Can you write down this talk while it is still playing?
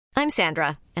I'm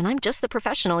Sandra, and I'm just the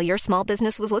professional your small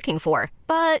business was looking for.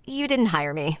 But you didn't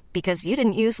hire me because you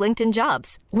didn't use LinkedIn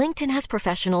Jobs. LinkedIn has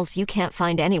professionals you can't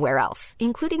find anywhere else,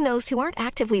 including those who aren't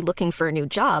actively looking for a new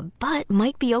job, but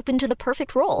might be open to the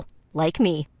perfect role, like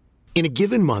me. In a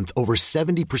given month, over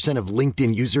 70% of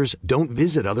LinkedIn users don't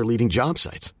visit other leading job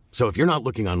sites. So if you're not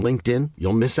looking on LinkedIn,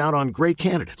 you'll miss out on great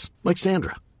candidates like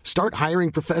Sandra. Start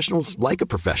hiring professionals like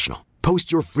a professional.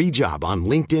 Post your free job on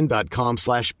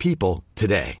linkedin.com/people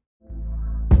today.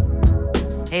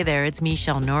 Hey there, it's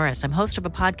Michelle Norris. I'm host of a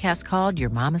podcast called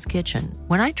Your Mama's Kitchen.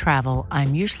 When I travel,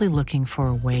 I'm usually looking for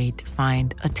a way to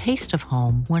find a taste of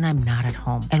home when I'm not at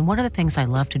home. And one of the things I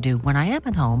love to do when I am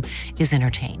at home is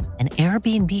entertain. And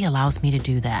Airbnb allows me to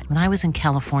do that. When I was in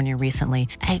California recently,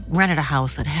 I rented a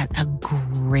house that had a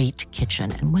great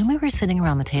kitchen. And when we were sitting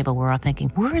around the table, we were all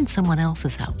thinking, we're in someone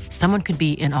else's house. Someone could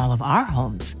be in all of our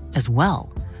homes as well.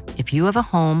 If you have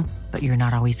a home, but you're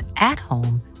not always at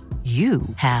home, you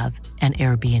have an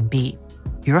Airbnb.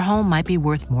 Your home might be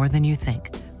worth more than you think.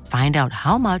 Find out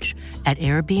how much at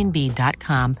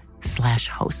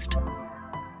airbnb.com/host.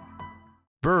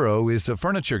 Burrow is a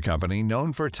furniture company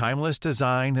known for timeless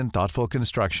design and thoughtful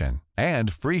construction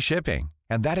and free shipping,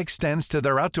 and that extends to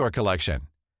their outdoor collection.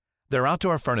 Their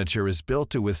outdoor furniture is built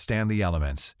to withstand the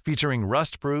elements, featuring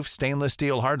rust-proof stainless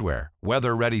steel hardware,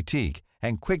 weather-ready teak,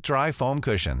 and quick-dry foam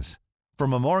cushions. For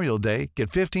Memorial Day,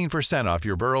 get 15% off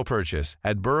your Burrow purchase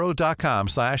at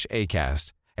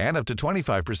burrow.com/acast and up to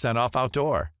 25% off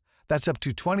outdoor. That's up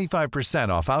to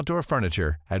 25% off outdoor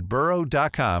furniture at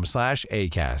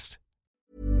burrow.com/acast.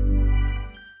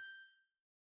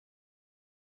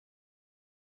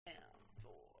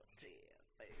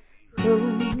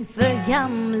 Sjung för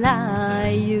gamla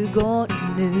Djurgården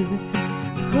nu.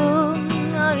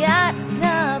 Sjung av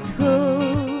hjärtat,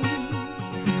 sjung.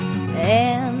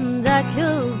 Enda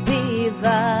klubb i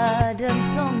världen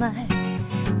som är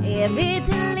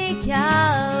evigt lika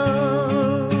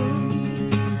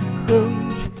ung.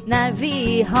 Sjung när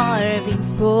vi har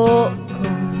vinst på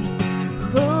gång.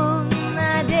 Sjung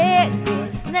när det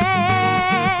går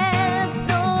snett.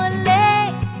 Så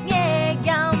länge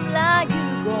gamla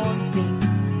Djurgården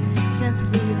finns känns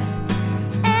livet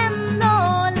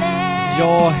ändå lätt.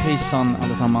 Ja, hejsan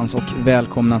allesammans och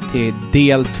välkomna till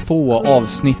del 2,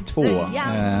 avsnitt 2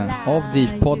 av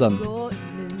DIFpodden.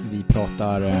 Vi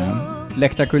pratar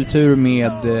läktarkultur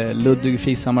med Ludvig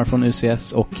Fishammar från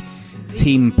UCS och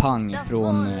Tim Pang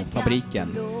från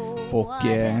Fabriken. Och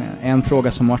en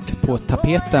fråga som varit på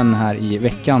tapeten här i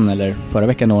veckan, eller förra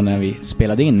veckan då när vi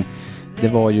spelade in, det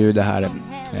var ju det här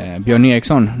Björn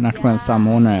Eriksson, nationell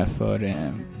samordnare för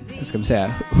ska vi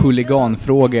säga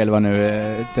huliganfrågor eller vad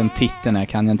nu den titeln är,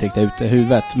 kan jag inte riktigt ut i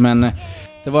huvudet, men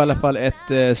det var i alla fall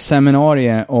ett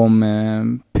seminarium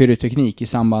om pyroteknik i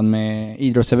samband med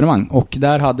idrottsevenemang, och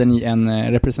där hade ni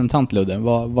en representant, Ludde.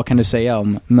 Vad kan du säga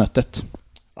om mötet?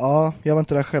 Ja, jag var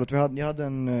inte där själv. Det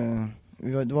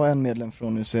var en medlem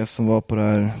från UCS som var på det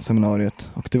här seminariet,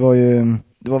 och det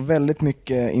var väldigt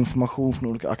mycket information från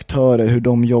olika aktörer, hur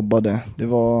de jobbade. Det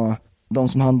var de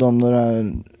som handlade om de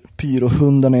där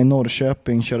pyrohundarna i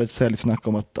Norrköping, körde ett säljsnack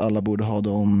om att alla borde ha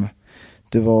dem.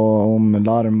 Det var om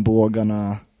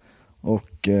larmbågarna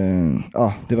och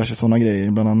diverse sådana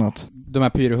grejer bland annat. De här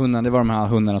pyrohundarna, det var de här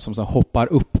hundarna som så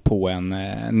hoppar upp på en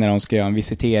när de ska göra en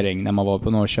visitering när man var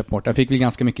på Norrköping. Jag fick väl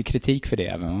ganska mycket kritik för det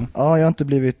även. Ja, jag har inte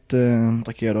blivit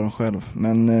attackerad av dem själv,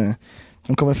 men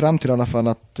de kommer fram till i alla fall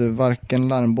att varken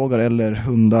larmbågar eller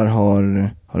hundar har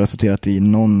resulterat i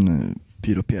någon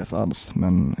pyropjäs alls,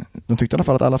 men de tyckte i alla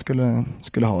fall att alla skulle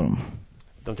ha dem.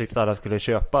 De tyckte att alla skulle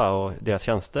köpa och deras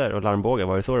tjänster och larmbågar,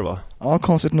 var det så det var? Ja,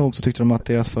 konstigt nog så tyckte de att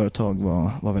deras företag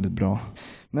var väldigt bra.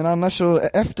 Men annars så,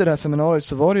 efter det här seminariet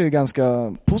så var det ju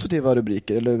ganska positiva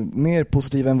rubriker, eller mer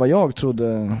positiva än vad jag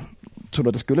trodde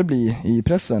att det skulle bli i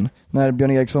pressen. När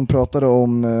Björn Eriksson pratade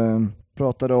om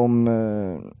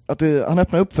att han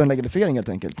öppnar upp för en legalisering helt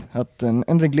enkelt. Att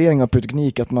en reglering av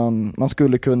pyroteknik, att man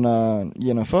skulle kunna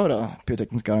genomföra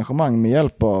pyrotekniska arrangemang med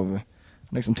hjälp av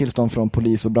liksom tillstånd från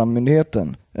polis och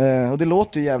brandmyndigheten. Och det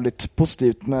låter ju jävligt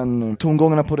positivt, men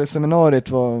tongångarna på det seminariet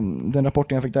den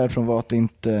rapporten jag fick därifrån var att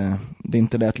det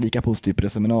inte lät lika positivt på det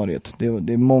seminariet.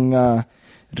 Det är många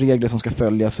regler som ska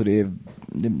följas, och det är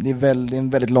en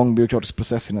väldigt lång byråkratisk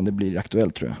process innan det blir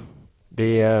aktuellt, tror jag.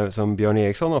 Det som Björn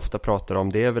Eriksson ofta pratar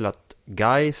om, det är väl att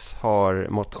GAIS har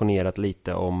motionerat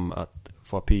lite om att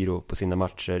få pyro på sina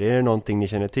matcher. Är det någonting ni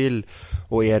känner till?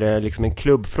 Och är det liksom en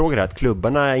klubbfråga här, att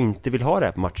klubbarna inte vill ha det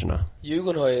här på matcherna?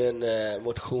 Djurgården har ju en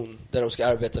motion där de ska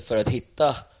arbeta för att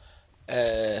hitta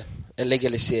en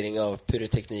legalisering av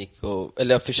pyroteknik,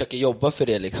 eller försöka jobba för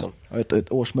det liksom.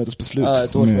 Ett årsmötesbeslut. Ja,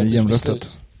 ett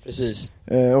årsmötesbeslut. Precis.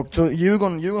 Och så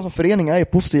Djurgården som förening är ju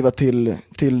positiva till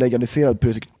legaliserad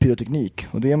pyroteknik.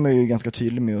 Och det är man ju ganska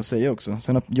tydlig med att säga också.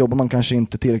 Sen jobbar man kanske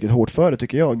inte tillräckligt hårt för det,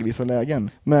 tycker jag, i vissa lägen.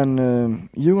 Men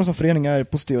Djurgården som förening är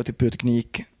positiva till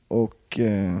pyroteknik. Och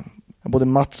både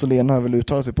Mats och Lena har väl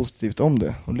uttalat sig positivt om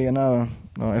det.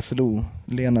 Och SLO,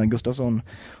 Lena Gustafsson,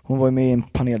 hon var ju med i en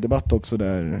paneldebatt också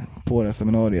där på det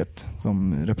seminariet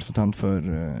som representant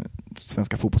för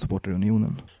Svenska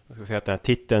fotbollssupporterunionen. Jag ska säga att den här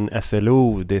titeln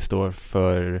SLO, det står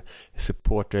för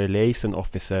Supporter Liaison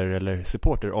Officer eller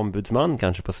supporterombudsman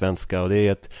kanske på svenska, och det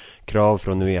är ett krav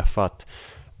från UEFA att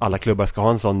alla klubbar ska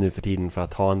ha en sån nu för tiden för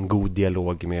att ha en god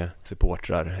dialog med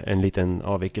supportrar. En liten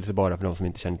avvikelse bara för de som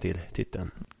inte känner till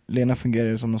titeln. Lena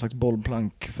fungerar som någon slags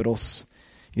bollplank för oss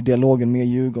i dialogen med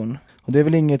Djurgården. Och det är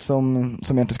väl inget som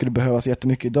egentligen skulle behövas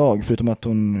jättemycket idag, förutom att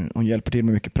hon hjälper till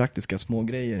med mycket praktiska små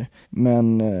grejer.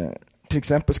 Men till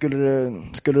exempel skulle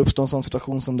det uppstå en sån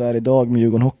situation som det är idag med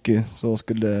Djurgården Hockey, så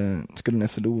skulle en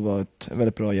SLO vara ett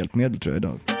väldigt bra hjälpmedel, tror jag,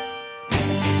 idag.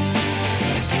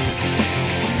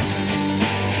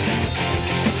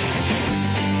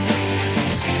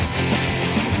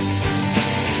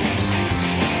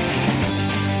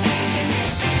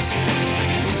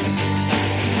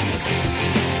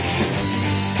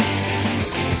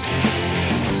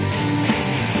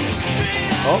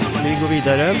 Ja, vi går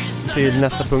vidare till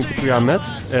nästa punkt i programmet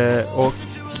och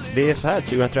det är så här,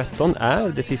 2013 är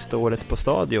det sista året på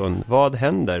Stadion. Vad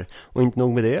händer? Och inte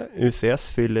nog med det, UCS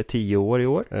fyller 10 år i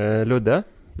år. Ludde,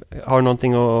 har du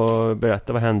någonting att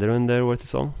berätta? Vad händer under årets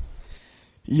säsong?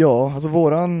 Ja, alltså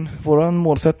våran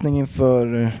målsättning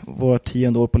inför våra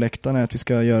 10:e år på läktaren är att vi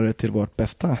ska göra det till vårt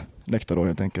bästa läktarår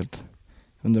helt enkelt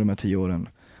under de här 10 åren.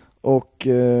 Och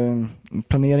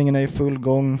planeringen är i full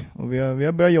gång och vi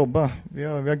har börjat jobba. Vi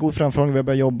har god framförhållning, vi har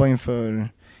börjat jobba inför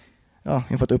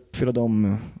att uppfylla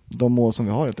de mål som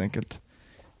vi har helt enkelt.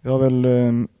 Vi har väl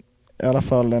i alla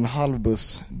fall en halv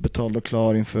buss betald och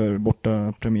klar inför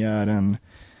borta premiären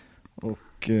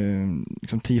och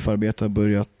liksom TIF-arbete har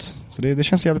börjat. Så det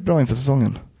känns jävligt bra inför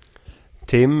säsongen.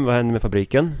 Tim, vad händer med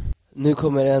Fabriken? Nu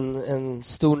kommer en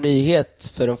stor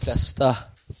nyhet för de flesta.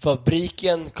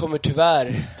 Fabriken kommer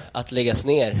tyvärr att läggas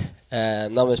ner.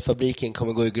 Namnet Fabriken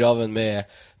kommer gå i graven med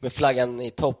flaggan i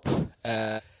topp.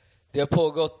 Det har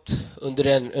pågått under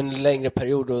en längre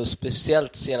period och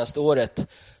speciellt senaste året.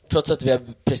 Trots att vi har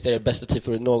presterat bästa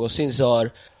tifo någonsin så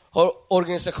har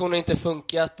organisationen inte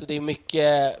funkat. Det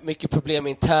är mycket problem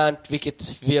internt,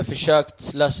 vilket vi har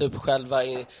försökt lösa upp själva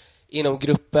inom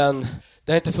gruppen.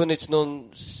 Det har inte funnits någon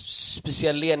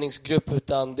speciell ledningsgrupp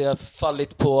utan det har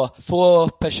fallit på få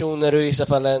personer och i vissa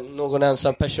fall någon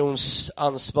ensam persons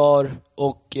ansvar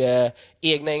och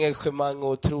egna engagemang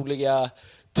och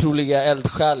troliga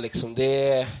eldsjäl liksom.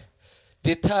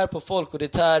 Det tär på folk och det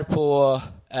tär på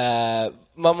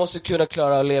man måste kunna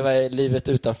klara att leva livet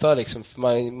utanför liksom, för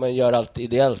man gör allt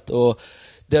ideellt och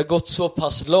det har gått så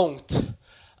pass långt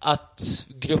att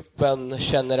gruppen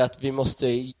känner att vi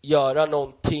måste göra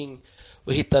någonting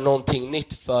och hitta någonting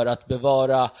nytt för att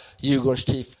bevara Djurgårdens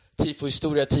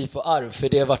tifo-historia, tifo-arv. För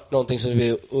det har varit någonting som vi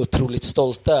är otroligt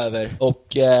stolta över. Och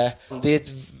det är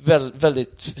ett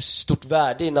väldigt stort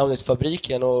värde i namnet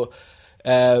Fabriken.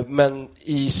 Men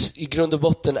i grund och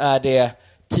botten är det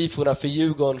tifona för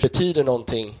Djurgården betyder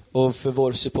någonting. Och för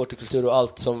vår supporterkultur och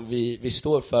allt som vi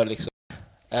står för. Liksom.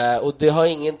 Och det har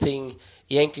ingenting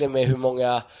egentligen med hur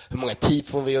många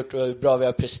tifon vi har gjort och hur bra vi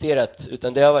har presterat.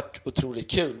 Utan det har varit otroligt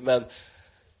kul. Men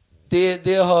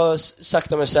det har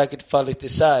sakta men säkert fallit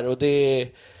isär och det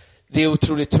är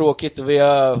otroligt tråkigt och vi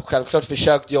har självklart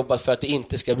försökt jobba för att det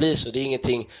inte ska bli så. Det är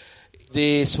ingenting, det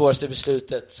är svåraste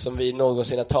beslutet som vi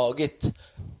någonsin har tagit.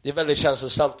 Det är väldigt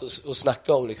känslosamt att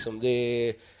snacka om liksom. Det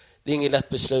är inget lätt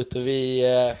beslut och vi...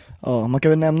 Ja, man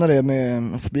kan väl nämna det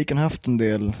med att Fabriken har haft en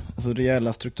del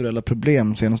rejäla strukturella problem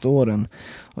de senaste åren.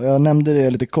 Och jag nämnde det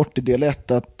lite kort i del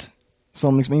 1 att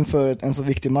som liksom inför en så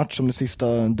viktig match som det sista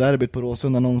derbyt på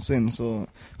Råsunda någonsin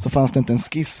så fanns det inte en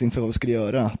skiss inför vad vi skulle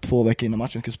göra 2 veckor innan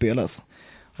matchen skulle spelas.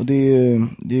 Och det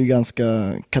är ju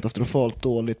ganska katastrofalt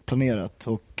dåligt planerat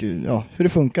och ja, hur det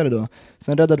funkade då.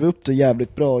 Sen räddade vi upp det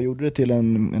jävligt bra och gjorde det till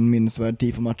en minnesvärd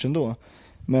tifo-match ändå.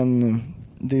 Men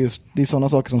det är sådana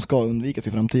saker som ska undvikas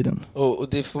i framtiden. Och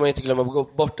det får man inte glömma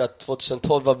bort att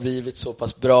 2012 har blivit så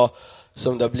pass bra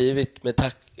som det har blivit med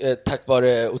tack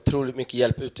vare otroligt mycket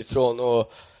hjälp utifrån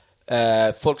och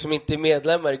folk som inte är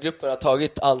medlemmar i gruppen har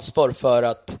tagit ansvar för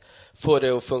att få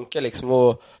det att funka liksom.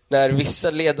 Och när vissa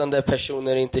ledande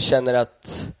personer inte känner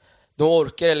att de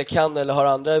orkar eller kan eller har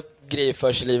andra grejer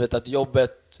för sig i livet, att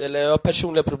jobbet eller har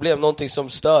personliga problem, någonting som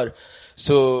stör,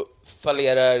 så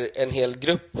fallerar en hel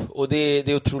grupp. Och det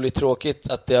är otroligt tråkigt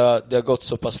att det har gått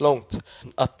så pass långt.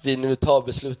 Att vi nu tar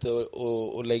beslutet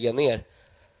och lägga ner.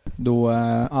 Då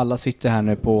alla sitter här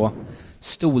nu på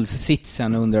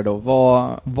stolsitsen och undrar då,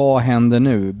 vad händer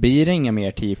nu? Blir det inga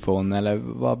mer tifon?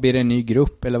 Eller blir det en ny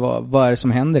grupp? Eller vad är det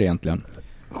som händer egentligen?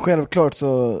 Självklart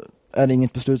så är det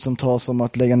inget beslut som tas om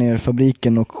att lägga ner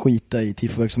fabriken och skita i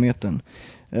tifoverksamheten.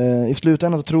 I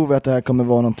slutändan så tror vi att det här kommer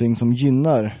vara någonting som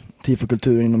gynnar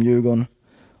tifokulturen inom Djurgården.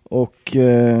 Och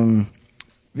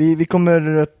vi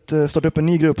kommer att starta upp en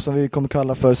ny grupp som vi kommer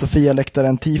kalla för Sofia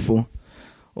läktaren tifo.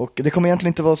 Och det kommer egentligen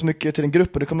inte vara så mycket till en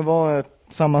grupp, och det kommer vara en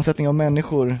sammansättning av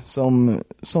människor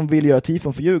som vill göra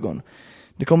tifon för Djurgården.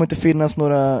 Det kommer inte finnas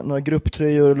några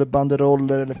grupptröjor eller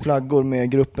banderoller eller flaggor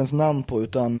med gruppens namn på,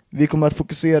 utan vi kommer att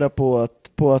fokusera på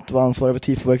att vara ansvariga för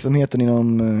tifoverksamheten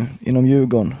inom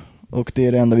Djurgården. Och det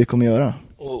är det enda vi kommer göra.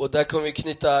 Och där kommer vi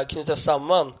knyta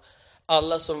samman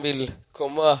alla som vill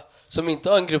komma, som inte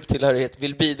har en grupptillhörighet,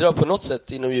 vill bidra på något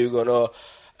sätt inom Djurgården och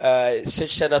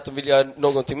känna att de vill göra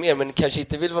någonting mer, men kanske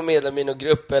inte vill vara medlem i någon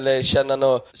grupp eller känna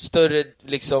något större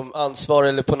liksom, ansvar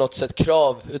eller på något sätt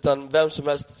krav, utan vem som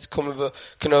helst kommer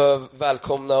kunna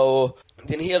välkomna. Och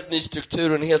det är en helt ny struktur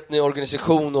och en helt ny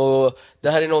organisation, och det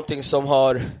här är någonting som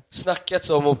har snackats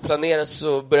om och planerats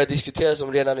och börjat diskuteras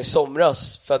om redan i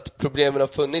somras, för att problemen har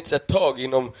funnits ett tag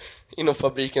inom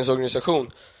fabrikens organisation.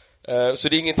 Så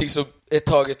det är ingenting som är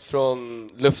taget från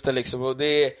luften liksom,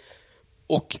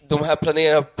 och de här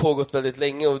planeringarna har pågått väldigt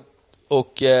länge,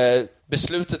 och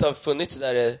beslutet har funnits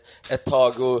där ett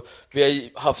tag, och vi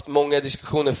har haft många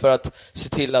diskussioner för att se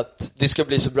till att det ska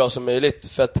bli så bra som möjligt,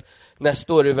 för att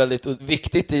nästa år är väldigt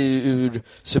viktigt ur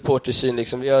supportersyn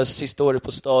liksom. Vi har sista året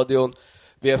på stadion,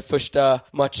 vi har första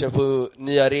matchen på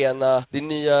ny arena, det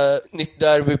är nytt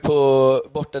derby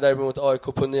borta derby mot AIK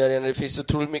på ny arena. Det finns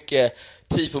otroligt mycket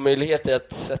tifo-möjligheter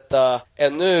att sätta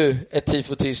ännu ett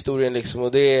tifo till historien liksom,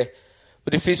 och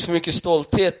det finns för mycket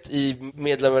stolthet i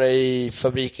medlemmarna i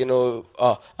fabriken och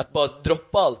att bara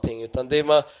droppa allting, utan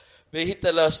vi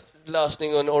hittar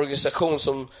lösning och en organisation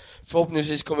som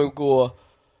förhoppningsvis kommer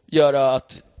göra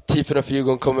att tifona för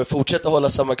Djurgården kommer fortsätta hålla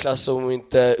samma klass och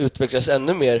inte utvecklas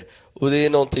ännu mer, och det är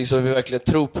någonting som vi verkligen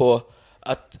tror på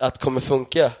att kommer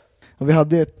funka. Och vi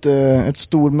hade ett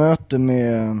stormöte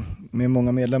med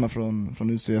många medlemmar från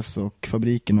UCS och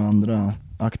fabriken och andra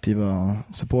aktiva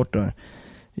supportrar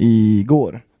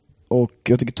igår. Och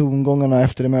jag tycker tongångarna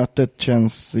efter det mötet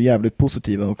känns jävligt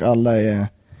positiva, och alla är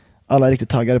riktigt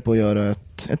taggade på att göra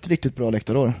ett riktigt bra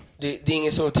läktarår. Det är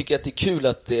ingen som tycker att det är kul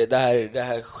att det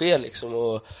här sker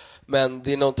liksom, men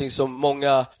det är någonting som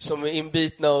många som är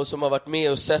inbitna och som har varit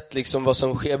med och sett liksom vad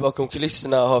som sker bakom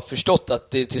kulisserna har förstått,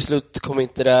 att det till slut kommer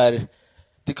inte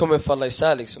det kommer falla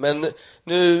isär liksom. Men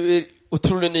nu är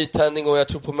otrolig nytändning, och jag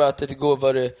tror på mötet igår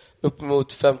var det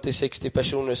uppemot 50-60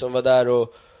 personer som var där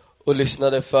och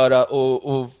lyssnade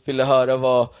och ville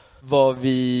höra vad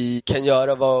vi kan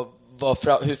göra,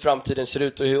 hur framtiden ser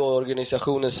ut och hur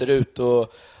organisationen ser ut, och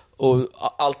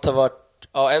allt har varit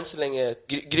än så länge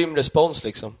grym respons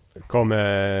liksom.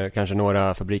 Kommer kanske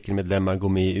några fabrikenmedlemmar gå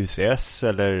med i UCS,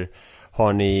 eller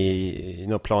har ni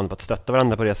någon plan på att stötta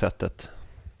varandra på det sättet?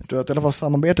 Jag tror att i alla fall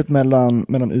samarbetet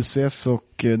mellan UCS och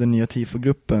den nya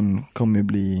TIFO-gruppen kommer att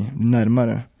bli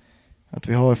närmare. Att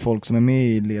vi har folk som är med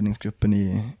i ledningsgruppen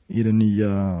i den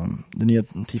nya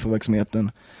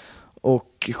TIFO-verksamheten.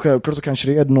 Och självklart så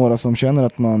kanske det är några som känner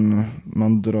att man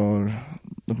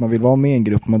vill vara med i en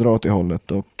grupp, man drar åt det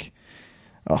hållet. Och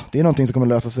det är någonting som kommer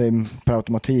lösa sig per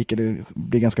automatik, eller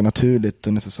blir ganska naturligt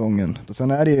under säsongen. Och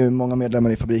sen är det ju många medlemmar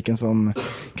i fabriken som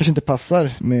kanske inte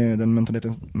passar med den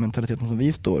mentaliteten som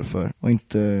vi står för. Och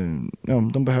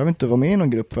de behöver inte vara med i någon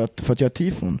grupp för att göra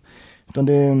tifon. Utan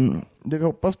det vi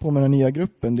hoppas på med den nya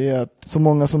gruppen, det är att så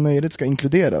många som möjligt ska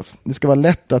inkluderas. Det ska vara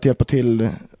lätt att hjälpa till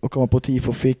och komma på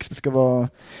tifo-fix. Det ska vara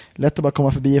lätt att bara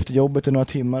komma förbi efter jobbet i några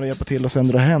timmar och hjälpa till och sen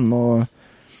dra hem. Och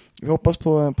vi hoppas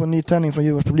på en nytändning från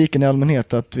Djurgårdspubliken i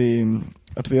allmänhet, att vi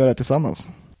gör det tillsammans.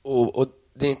 Och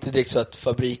det är inte direkt så att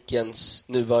fabrikens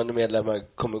nuvarande medlemmar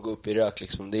kommer gå upp i rök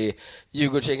liksom.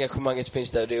 Djurgårdsengagemanget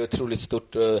finns där, det är otroligt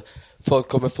stort, och folk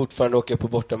kommer fortfarande åka på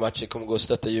bortamatcher, kommer gå och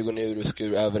stötta Djurgården i ur och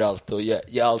skur överallt och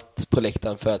ge allt på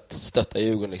läktaren för att stötta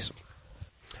Djurgården liksom.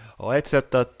 Ja, ett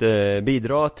sätt att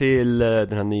bidra till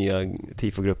den här nya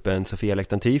tifogruppen Sofia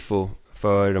läktaren tifo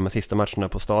för de här sista matcherna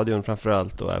på stadion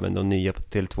framförallt, och även de nya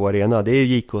till 2 arena, det är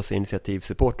ju JKs initiativ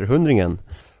Supporterhundringen.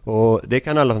 Och det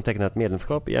kan alla som tecknar ett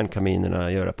medlemskap i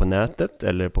Järnkaminerna göra på nätet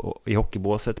eller i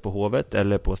hockeybåset på Hovet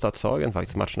eller på Stadshagen,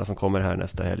 faktiskt matcherna som kommer här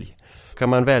nästa helg. Kan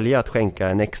man välja att skänka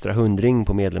en extra 100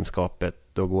 på medlemskapet,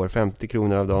 då går 50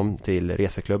 kronor av dem till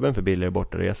reseklubben för billigare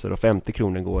bortaresor och 50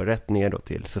 kronor går rätt ner då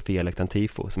till Sofia Läktaren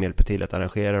Tifo som hjälper till att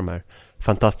arrangera de här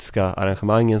fantastiska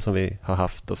arrangemangen som vi har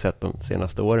haft och sett de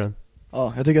senaste åren.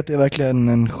 Ja, jag tycker att det är verkligen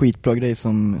en skitbra grej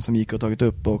som gick och tagit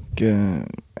upp och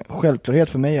självklarhet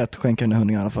för mig att skänka den här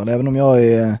 100 i alla fall. Även om jag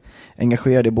är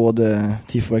engagerad i både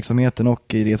tifo-verksamheten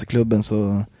och i reseklubben,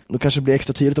 så då kanske det blir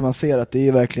extra tydligt om man ser att det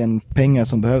är verkligen pengar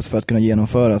som behövs för att kunna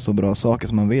genomföra så bra saker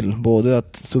som man vill. Både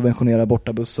att subventionera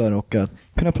bortabussar och att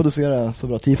kunna producera så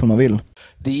bra tifo man vill.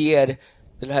 Det ger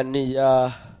den här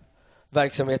nya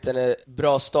verksamheten ett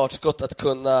bra startskott att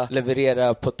kunna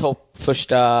leverera på topp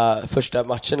första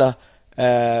matcherna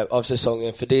av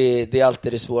säsongen. För det är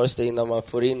alltid det svåraste innan man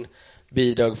får in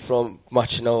bidrag från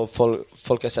matcherna och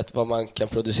folk har sett vad man kan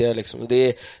producera. Liksom.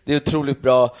 Det är otroligt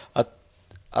bra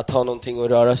att ha någonting att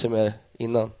röra sig med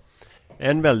innan.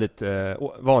 En väldigt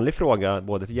vanlig fråga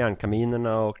både till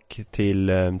Järnkaminerna och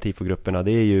till tifogrupperna,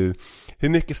 det är ju hur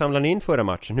mycket samlar ni in förra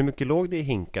matchen? Hur mycket låg det i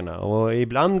hinkarna? Och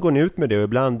ibland går ni ut med det och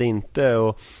ibland inte.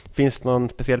 Och finns det någon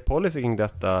speciell policy kring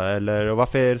detta? Eller, och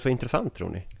varför är det så intressant, tror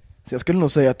ni? Så jag skulle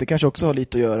nog säga att det kanske också har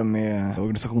lite att göra med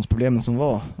organisationsproblemen som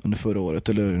var under förra året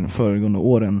eller föregående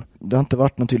åren. Det har inte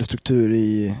varit någon tydlig struktur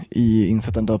i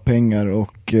insättandet av pengar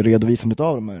och redovisandet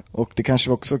av dem här. Och det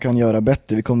kanske också kan göra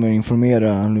bättre. Vi kommer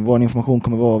informera, vår information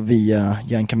kommer vara via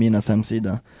Järnkaminernas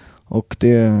hemsida. Och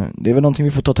det är väl någonting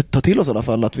vi får ta till oss i alla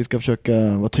fall, att vi ska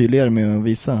försöka vara tydligare med att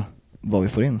visa vad vi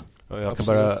får in. Jag kan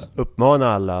bara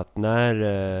uppmana alla att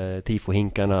när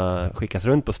tifohinkarna skickas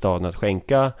runt på staden att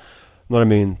skänka några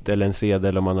mynt eller en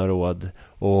sedel om man har råd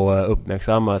och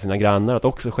uppmärksamma sina grannar att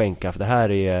också skänka, för det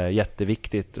här är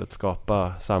jätteviktigt att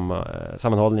skapa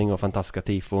sammanhållning och fantastiska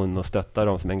tifon och stötta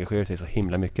de som engagerar sig så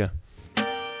himla mycket.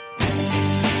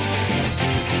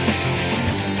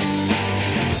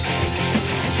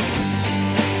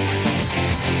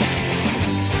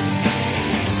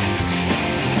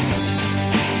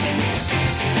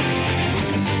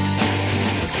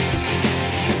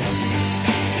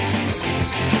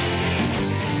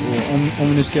 Om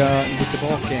vi nu ska gå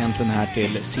tillbaka egentligen här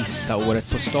till sista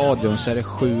året på stadion, så är det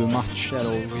 7 matcher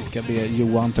och vi ska be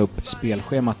Johan ta upp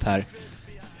spelschemat här.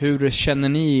 Hur känner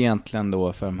ni egentligen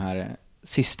då för de här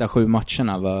sista 7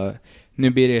 matcherna? Nu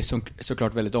blir det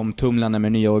såklart väldigt omtumlande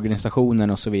med nya organisationen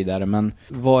och så vidare, men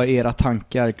vad är era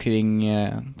tankar kring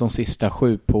de sista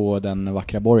 7 på den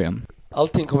vackra borgen?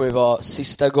 Allting kommer ju vara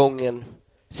sista gången,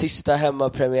 sista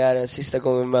hemmapremiären, sista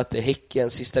gången vi möter Häcken,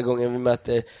 sista gången vi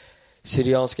möter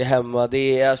Syrianska hemma.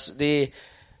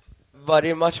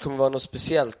 Varje match kommer vara något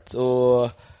speciellt och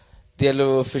det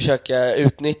gäller att försöka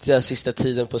utnyttja sista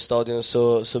tiden på stadion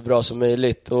så bra som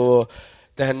möjligt. Och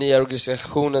den här nya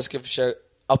organisationen ska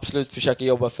absolut försöka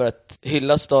jobba för att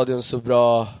hylla stadion så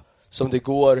bra som det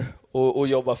går och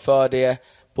jobba för det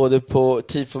både på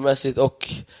tifomässigt och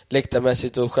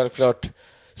läktarmässigt, och självklart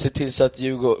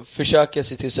försöka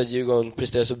se till så att Djurgården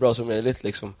presterar så bra som möjligt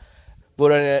liksom.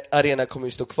 Vår arena kommer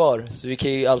ju stå kvar, så vi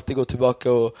kan ju alltid gå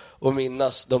tillbaka och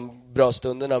minnas de bra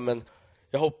stunderna, men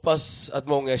jag hoppas att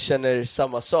många känner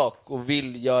samma sak och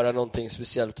vill göra någonting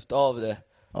speciellt av det.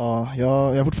 Ja, jag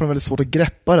har fortfarande väldigt svårt att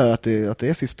greppa det här, att det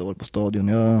är sista året på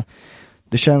stadion.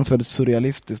 Det känns väldigt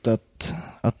surrealistiskt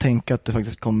att tänka att det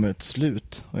faktiskt kommer ett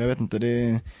slut. Och jag vet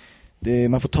inte,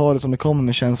 man får ta det som det kommer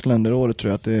med känslan under året, tror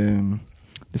jag. Att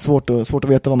det är svårt att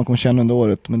veta vad man kommer känna under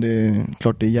året, men det är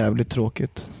klart det är jävligt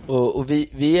tråkigt. Och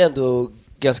vi är ändå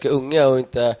ganska unga och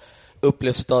inte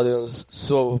upplevt stadion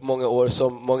så många år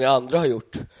som många andra har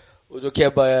gjort. Och då kan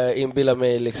jag bara inbilla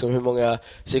mig liksom hur många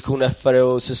sektion F-are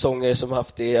och säsonger som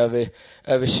haft det över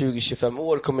 20-25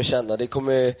 år kommer känna. Det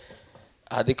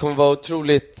kommer vara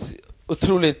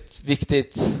otroligt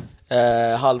viktigt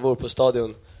halvår på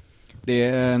stadion.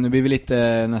 Nu blir vi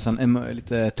nästan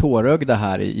lite tårögda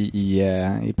här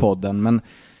i podden, men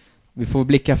vi får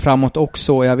blicka framåt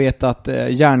också. Jag vet att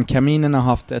Järnkaminerna har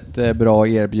haft ett bra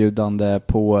erbjudande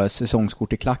på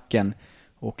säsongskort i klacken,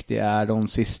 och det är de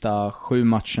sista 7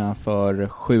 matcherna för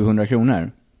 700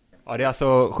 kronor. Ja, det är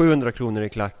alltså 700 kronor i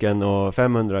klacken och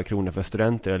 500 kronor för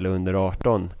studenter eller under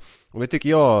 18. Och det tycker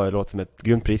jag låter som ett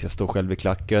grundpris. Jag står själv i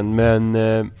klacken. Men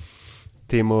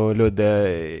Tim och Ludde,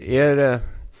 är det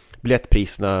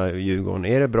biljettpriserna i Djurgården,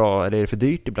 är det bra eller är det för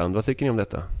dyrt ibland? Vad tycker ni om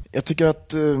detta? Jag tycker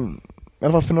att i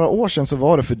alla fall för några år sedan så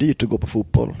var det för dyrt att gå på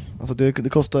fotboll. Alltså det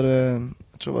kostade,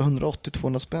 jag tror det var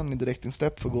 180-200 spänn i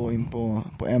direktinsläpp för att gå in på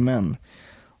MN.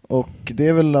 Och det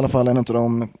är väl i alla fall en av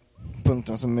de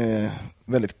punkterna som är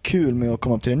väldigt kul med att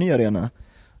komma upp till en ny arena.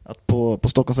 att på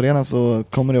Stockholms Arena så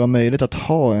kommer det vara möjligt att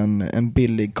ha en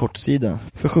billig kortsida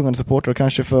för sjungande supportrar, och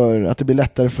kanske för att det blir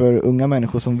lättare för unga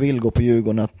människor som vill gå på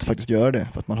Djurgården att faktiskt göra det,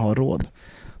 för att man har råd.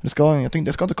 Jag tycker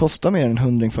det ska inte kosta mer än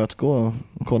 100 för att gå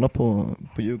och kolla på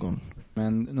Djurgården.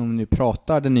 Men om ni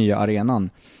pratar den nya arenan,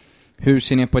 hur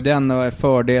ser ni på den?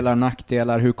 Fördelar,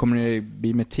 nackdelar? Hur kommer det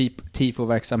bli med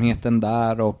tifo-verksamheten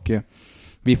där? Och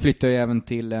vi flyttar ju även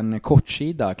till en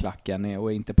kortsida, klacken,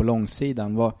 och inte på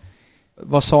långsidan.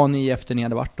 Vad sa ni efter ni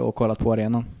hade varit och kollat på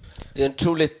arenan? Det är en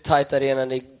otroligt tajt arena.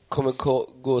 Det kommer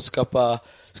gå att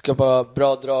skapa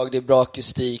bra drag. Det är bra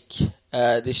akustik.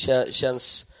 Det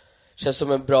känns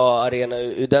som en bra arena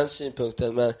ur den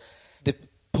synpunkten. Men det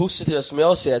positiva som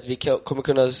jag ser är att vi kommer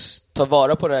kunna ta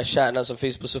vara på den här kärnan som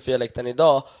finns på Sofialäktaren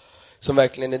idag, som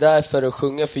verkligen är där för att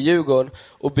sjunga för Djurgården,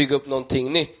 och bygga upp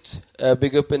någonting nytt.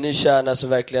 Bygga upp en ny kärna som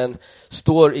verkligen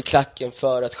står i klacken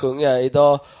för att sjunga.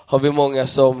 Idag har vi många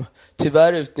som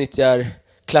tyvärr utnyttjar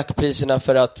klackpriserna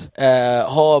för att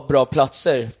ha bra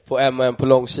platser på M&M på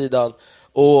långsidan.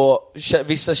 Och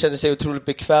vissa känner sig otroligt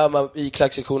bekväma i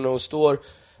klacksektionen och står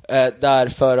där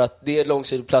för att det är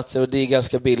långsidoplatser och det är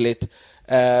ganska billigt.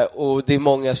 Och det är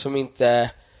många som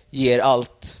inte ger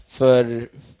allt för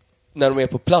när de är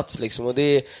på plats liksom. Och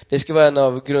det ska vara en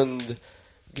av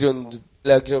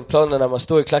grundplanerna när man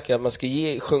står i klacken, att man ska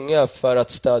sjunga för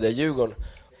att stödja Djurgården.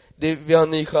 Vi har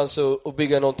en ny chans att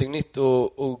bygga någonting nytt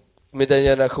och med den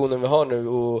generationen vi har nu,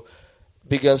 och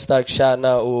bygga en stark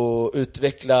kärna och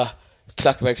utveckla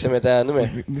klackverksamheten ännu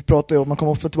mer. Vi pratar ju om, man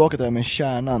kommer ofta tillbaka till det här med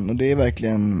kärnan, och det är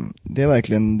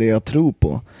verkligen det jag tror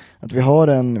på. Att vi har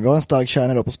en stark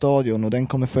kärna då på stadion, och den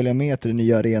kommer följa med till den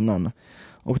nya arenan.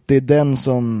 Och det är den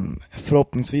som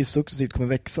förhoppningsvis successivt kommer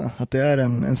växa. Att det är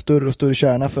en större och större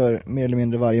kärna för mer eller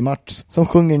mindre varje match, som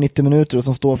sjunger i 90 minuter och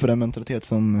som står för den mentalitet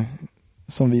som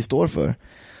vi står för.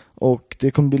 Och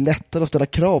det kommer bli lättare att ställa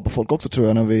krav på folk också, tror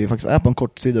jag, när vi faktiskt är på en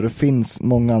kort sida och det finns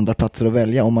många andra platser att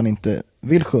välja om man inte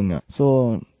vill sjunga.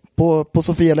 Så på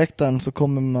Sofialäktaren så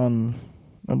kommer man,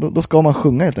 då ska man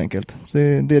sjunga helt enkelt. Så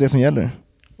det är det som gäller.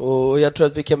 Och jag tror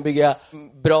att vi kan bygga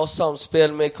bra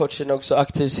samspel med coachen också,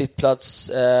 aktiv sittplats.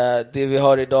 Det vi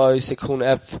har idag i sektion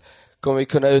F kommer vi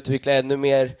kunna utveckla ännu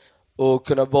mer och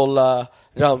kunna bolla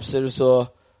ramser och så,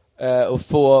 och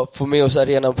få med oss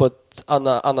arenan på ett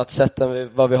annat sätt än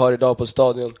vad vi har idag på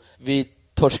stadion. Vi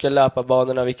torskar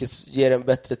löparbanorna, vilket ger en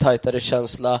bättre, tajtare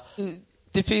känsla.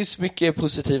 Det finns mycket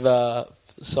positiva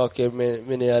saker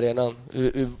med nya arenan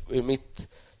ur mitt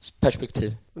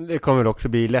perspektiv. Det kommer också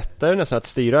bli lättare nästan att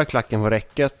styra klacken på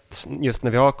räcket just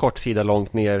när vi har kort sida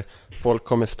långt ner. Folk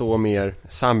kommer stå mer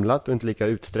samlat och inte lika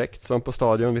utsträckt som på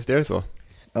stadion, visst är det så?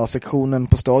 Ja, sektionen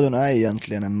på stadion är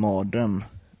egentligen en mardröm.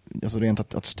 Alltså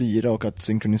rent att styra och att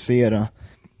synkronisera.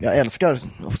 Jag älskar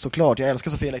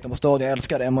Sofialäktaren på stadion, jag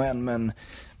älskar M&M,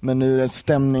 men ur ett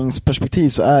stämningsperspektiv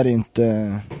så är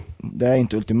det är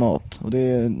inte ultimat. Och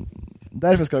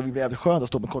därför ska det bli jävligt skönt att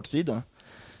stå på kort sida.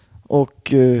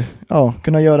 Och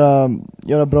kunna göra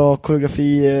bra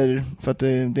koreografier, för att det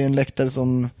är en läktare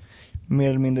som mer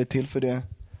eller mindre är till för det.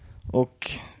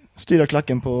 Och styra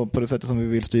klacken på det sättet som vi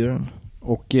vill styra den.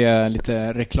 Och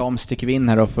lite reklam sticker vi in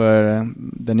här då för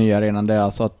den nya arenan. Det är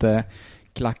alltså att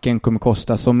klacken kommer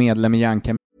kosta som medlem i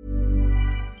Järnkam.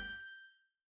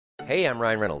 Hey, I'm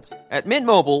Ryan Reynolds. At Mint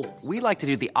Mobile, we like to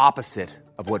do the opposite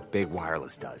of what Big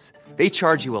Wireless does. They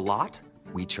charge you a lot.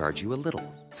 We charge you a little.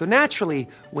 So naturally,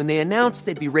 when they announced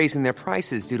they'd be raising their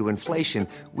prices due to inflation,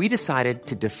 we decided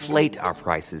to deflate our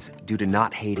prices due to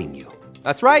not hating you.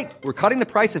 That's right. We're cutting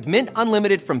the price of Mint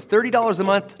Unlimited from $30 a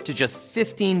month to just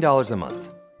 $15 a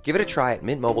month. Give it a try at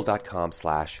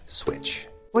mintmobile.com/switch.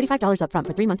 $45 up front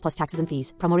for 3 months plus taxes and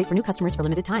fees. Promo rate for new customers for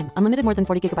limited time. Unlimited more than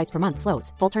 40 gigabytes per month.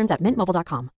 Slows full terms at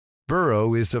mintmobile.com.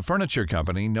 Burrow is a furniture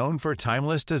company known for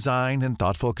timeless design and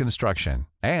thoughtful construction,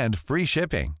 and free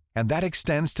shipping. And that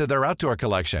extends to their outdoor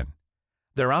collection.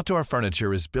 Their outdoor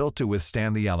furniture is built to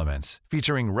withstand the elements,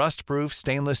 featuring rust-proof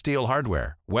stainless steel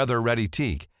hardware, weather-ready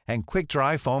teak, and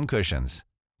quick-dry foam cushions.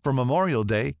 For Memorial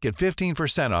Day, get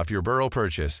 15% off your Burrow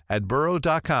purchase at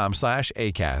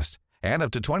burrow.com/acast, and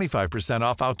up to 25%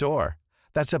 off outdoor.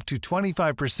 That's up to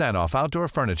 25% off outdoor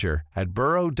furniture at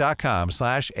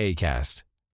burrow.com/acast.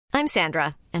 I'm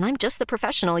Sandra, and I'm just the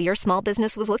professional your small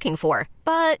business was looking for.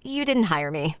 But you didn't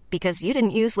hire me because you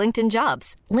didn't use LinkedIn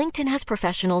Jobs. LinkedIn has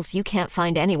professionals you can't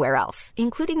find anywhere else,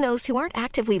 including those who aren't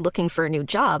actively looking for a new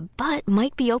job, but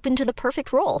might be open to the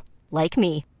perfect role, like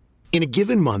me. In a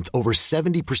given month, over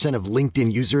 70% of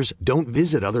LinkedIn users don't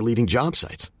visit other leading job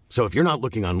sites. So if you're not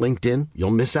looking on LinkedIn,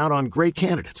 you'll miss out on great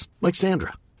candidates like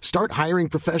Sandra. Start hiring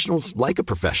professionals like a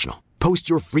professional. Post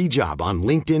your free job on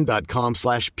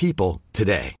linkedin.com/people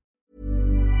today.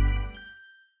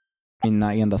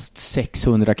 vinna endast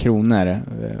 600 kronor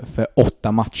för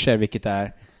 8 matcher, vilket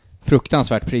är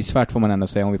fruktansvärt prisvärt får man ändå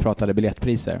säga om vi pratade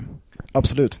biljettpriser.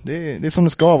 Absolut, det är som det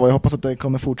ska vara. Jag hoppas att det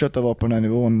kommer fortsätta vara på den här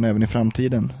nivån även i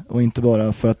framtiden och inte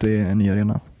bara för att det är en ny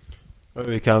arena.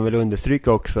 Vi kan väl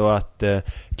understryka också att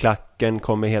klacken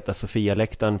kommer heta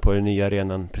Sofia-läktaren på den nya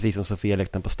arenan, precis som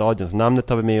Sofia-läktaren på stadion. Så namnet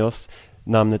har vi med oss.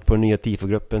 Namnet på den nya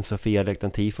tifogruppen,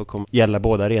 Sofia-läktaren Tifo, kommer gälla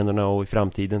båda arenorna och i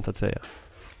framtiden så att säga.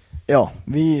 Ja,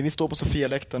 vi står på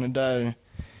Sofia-läktaren där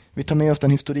vi tar med oss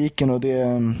den historiken och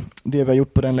det vi har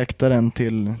gjort på den läktaren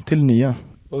till nya.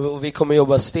 Och vi kommer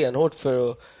jobba stenhårt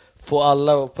för att få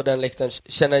alla på den läktaren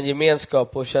känna en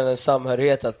gemenskap och känna en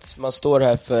samhörighet, att man står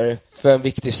här för en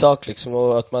viktig sak liksom,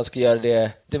 och att man ska göra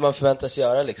det man förväntas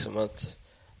göra liksom, att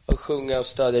sjunga och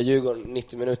stödja Djurgården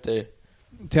 90 minuter.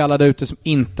 Till alla där ute som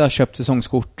inte har köpt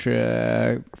säsongskort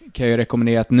kan jag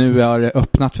rekommendera att nu har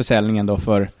öppnat försäljningen då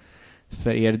för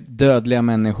er dödliga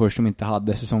människor som inte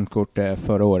hade säsongskort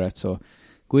förra året. Så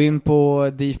gå in på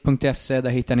DIF.se, där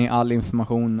hittar ni all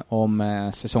information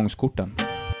om säsongskorten.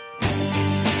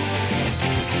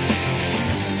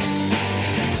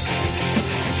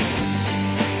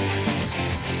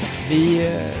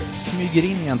 Vi smyger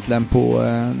in egentligen på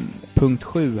punkt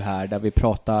 7 här, där vi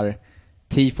pratar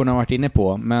tifon har varit inne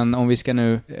på. Men om vi ska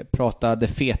nu prata det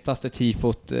fetaste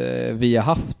tifot vi har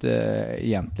haft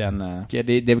egentligen. Det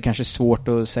är väl kanske svårt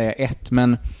att säga ett,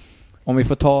 men om vi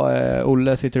får ta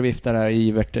Olle sitter och viftar här,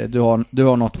 Ivert, du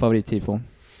har något favorittifo?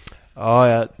 Ja,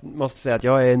 jag måste säga att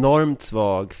jag är enormt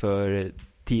svag för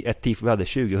ett tifo vi hade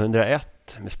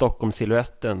 2001 med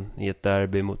Stockholm-silhuetten i ett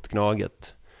derby mot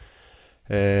Gnaget.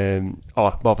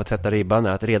 Bara för att sätta ribban är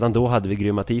att redan då hade vi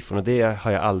grymma tifon, och det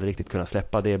har jag aldrig riktigt kunnat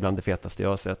släppa. Det är bland det fetaste jag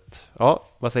har sett. Ja,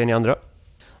 vad säger ni andra?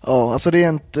 Ja, alltså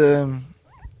rent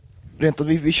att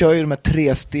vi kör ju de här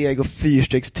 3-steg och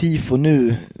 4-stegs tifo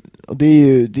nu, och det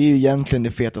är ju egentligen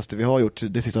det fetaste vi har gjort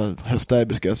det sista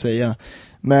höstderby, ska jag säga.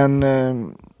 Men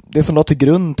det som låg till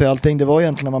grund till allting, det var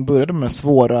egentligen när man började med de här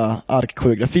svåra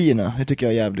arkkoreografierna. Det tycker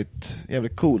jag är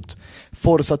jävligt coolt.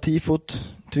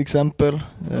 Forza-tifot till exempel.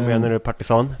 Menar du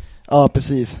Partisan? Ja,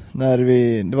 precis.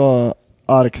 Det var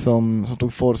ark som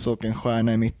tog Forza och en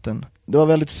stjärna i mitten. Det var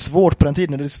väldigt svårt på den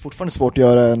tiden. Det är fortfarande svårt att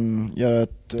göra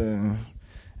ett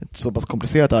så pass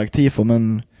komplicerat ark-tifo,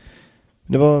 men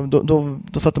det var,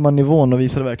 då satte man nivån och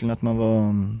visade verkligen att man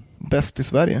var bäst i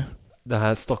Sverige. Den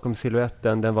här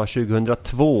Stockholm-silhuetten, den var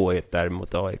 2002 i ett derby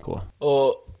mot AIK.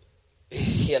 Och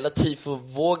hela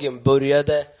tifo-vågen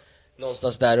började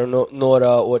någonstans där och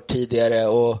några år tidigare,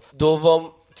 och då var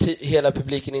hela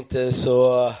publiken inte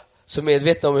så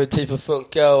medvetna om hur tifo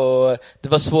funkar, och det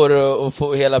var svårare att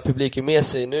få hela publiken med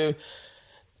sig. Nu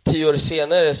 10 år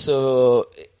senare så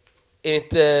är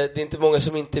det inte många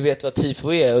som inte vet vad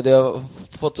tifo är, och det har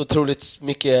fått otroligt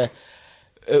mycket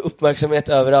uppmärksamhet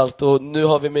överallt, och nu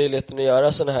har vi möjligheten att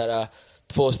göra såna här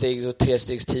 2-stegs och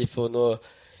 3-stegs tifon, och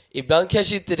ibland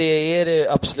kanske inte det är det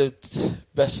absolut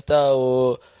bästa,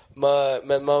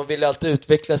 men man vill alltid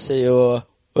utveckla sig, och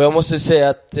jag måste säga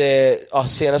att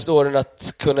senaste åren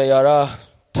att kunna göra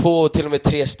 2 till och med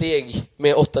 3 steg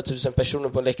med 8000 personer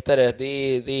på en läktare, det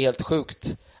är helt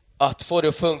sjukt. Att få det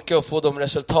att funka och få de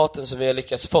resultaten som vi har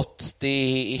lyckats fått, det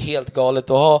är helt galet.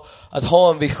 Att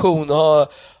ha en vision och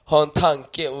ha en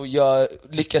tanke och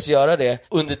lyckas göra det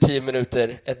under 10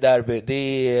 minuter, ett derby, det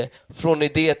är från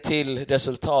idé till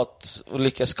resultat, och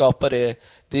lyckas skapa det.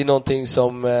 Det är någonting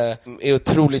som är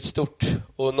otroligt stort,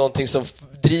 och någonting som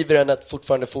driver en att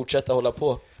fortfarande fortsätta hålla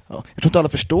på. Ja, jag tror inte alla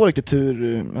förstår riktigt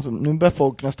hur, alltså, nu börjar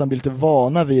folk nästan bli lite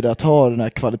vana vid att ha den här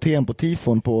kvaliteten på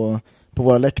tifon på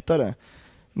våra läktare.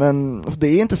 Men alltså, det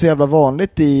är inte så jävla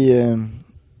vanligt i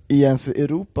ens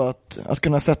Europa att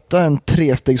kunna sätta en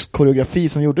 3-stegs koreografi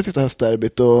som gjordes sista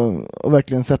höstderbyt och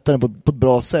verkligen sätta den på ett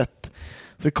bra sätt.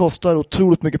 För det kostar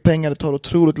otroligt mycket pengar, det tar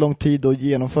otroligt lång tid att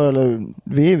genomföra.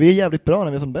 Vi är jävligt bra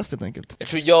när vi är som bäst helt enkelt. Jag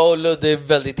tror jag och Ludde är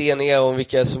väldigt eniga om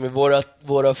vilka som är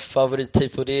våra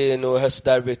favorittifo. Det är nog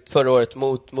höstderbyt förra året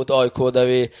mot AIK, där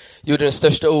vi gjorde den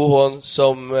största ohån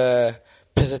som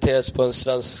presenterades på en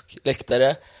svensk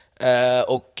läktare.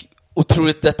 Och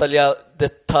otroligt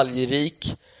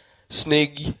detaljrik,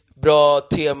 snygg, bra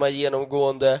tema,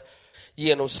 genomgående.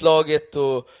 Genomslaget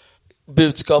och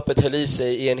budskapet höll i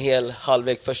sig i en hel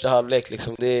halvlek, första halvlek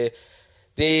liksom.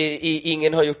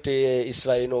 Ingen har gjort det i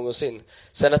Sverige någonsin.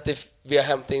 Sen att vi har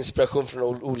hämtat inspiration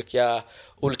från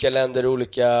olika länder och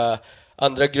olika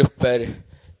andra grupper,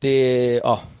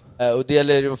 och det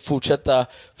gäller att fortsätta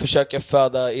försöka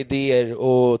föda idéer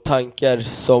och tankar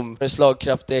som är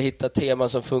slagkraftiga, hitta teman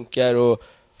som funkar och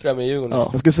främja Djurgården. Ja,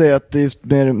 jag skulle säga att just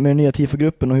med den nya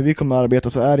tifogruppen och hur vi kommer att arbeta,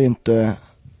 så är det inte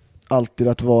alltid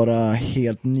att vara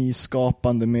helt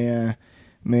nyskapande med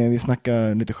vi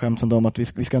snackar lite skämtsamt om att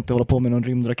vi ska inte hålla på med någon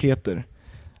rymdraketer.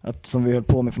 Att, som vi höll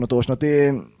på med för något år sedan. Att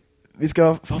vi ska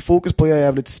ha fokus på att göra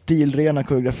jävligt stilrena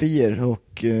koreografier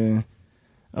och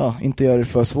inte göra det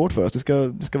för svårt för oss. Det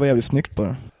ska vara jävligt snyggt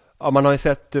bara. Ja, man har ju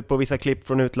sett på vissa klipp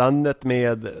från utlandet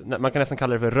med, man kan nästan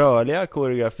kalla det för rörliga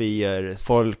koreografier.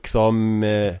 Folk som,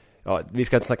 vi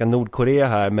ska inte snacka Nordkorea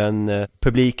här, men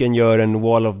publiken gör en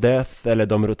wall of death eller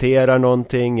de roterar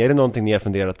någonting. Är det någonting ni har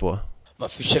funderat på? Man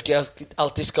försöker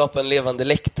alltid skapa en levande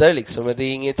läktare liksom, men det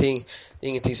är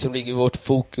ingenting som ligger i vårt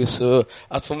fokus. Och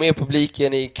att få med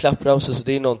publiken i klappramsor, så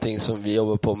det är någonting som vi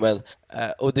jobbar på. Men,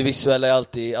 och det visuella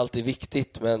är alltid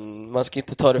viktigt, men man ska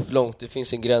inte ta det för långt. Det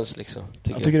finns en gräns liksom.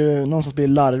 Jag tycker det någonstans blir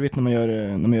larvigt när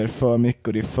man gör för mycket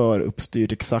och det är för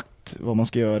uppstyrt exakt vad man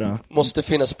ska göra. Måste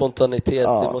finnas spontanitet.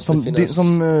 Ja, det måste finnas...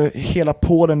 som hela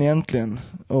Polen egentligen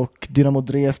och Dynamo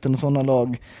Dresden och sådana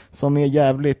lag som är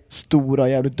jävligt stora,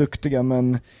 jävligt duktiga,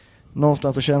 men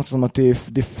någonstans så känns det som att det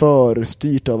är för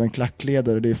styrt av en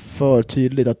klackledare. Det är för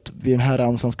tydligt att vid den här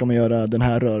ramsan ska man göra den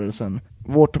här rörelsen.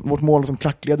 Vårt mål som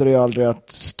klackledare är aldrig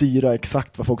att styra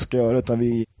exakt vad folk ska göra,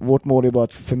 utan vårt mål är bara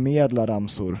att förmedla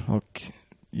ramsor och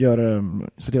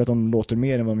se till att de låter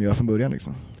mer än vad de gör från början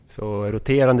liksom. Så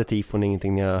roterande tifon är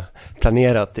ingenting ni har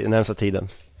planerat i närmsta tiden?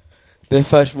 Det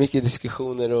förs mycket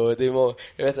diskussioner och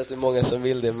jag vet att det är många som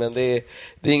vill det, men det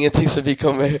är ingenting som vi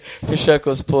kommer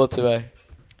försöka oss på tyvärr.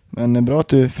 Men bra att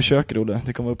du försöker, Olle.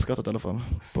 Det kommer vara uppskattat i alla fall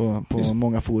på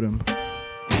många forum.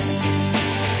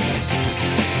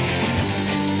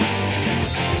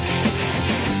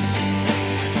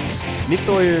 Ni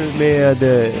står ju med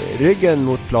ryggen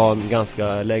mot plan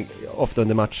ganska ofta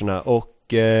under matcherna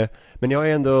men ni har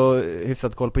ju ändå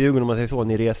hyfsat koll på Djurgården om man säger så.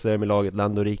 Ni reser med laget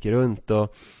land och rike runt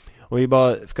och vi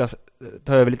bara ska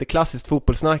ta över lite klassiskt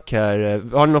fotbollssnack här.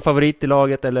 Har ni någon favorit i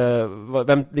laget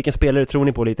eller vilken spelare tror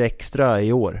ni på lite extra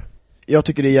i år? Jag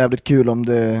tycker det är jävligt kul om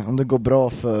det går bra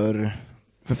för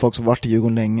folk som varit i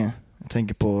Djurgården länge. Jag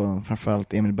tänker på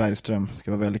framförallt Emil Bergström. Det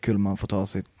ska vara väldigt kul om man får ta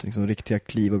sitt liksom, riktiga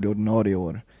kliv och bli ordinarie i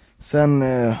år. Sen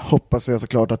hoppas jag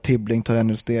såklart att Tibbling tar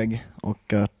ännu steg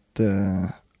och att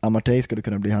Amartey skulle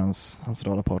kunna bli hans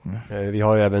radarpartner. Vi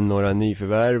har ju även några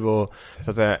nyförvärv och så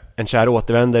att säga, en kär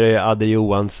återvändare är Adde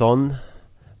Johansson.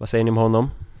 Vad säger ni om honom?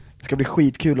 Det ska bli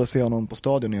skitkul att se honom på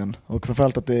stadion igen. Och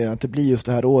framförallt att det blir just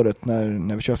det här året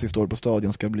när vi kör sista år på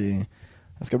stadion ska bli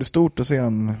stort att se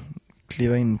han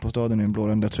kliva in på stadion i den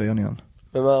blårända tröjan igen.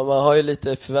 Men man har ju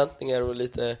lite förväntningar och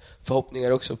lite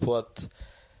förhoppningar också på att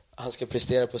han ska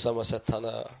prestera på samma sätt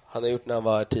han har gjort när han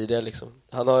var tidigare liksom.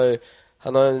 Han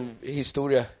har en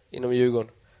historia inom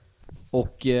Djurgården.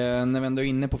 Och när vi ändå är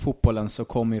inne på fotbollen så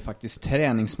kommer ju faktiskt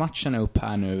träningsmatcherna upp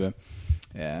här nu.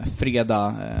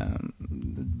 Fredag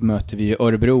möter vi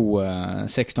Örebro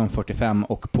 16:45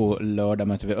 och på lördag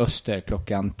möter vi Öster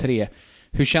klockan 3.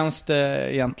 Hur känns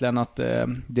det egentligen att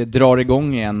det drar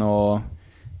igång igen och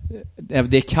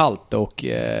det är kallt och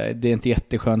det är inte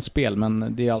jätteskönt spel,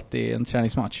 men det är alltid en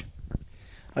träningsmatch?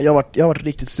 Jag har varit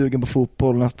riktigt sugen på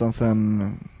fotboll nästan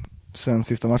sen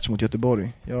sista matchen mot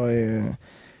Göteborg. Jag är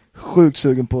sjukt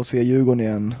sugen på att se Djurgården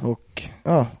igen och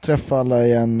träffa alla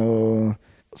igen och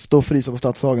stå och frysa på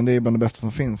Stadshagen. Det är bland det bästa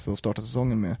som finns att starta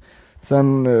säsongen med.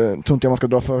 Sen tror inte jag man ska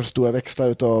dra för stora växlar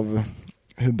utav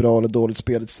hur bra eller dåligt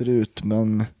spelet ser ut,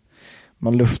 men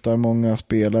man luftar många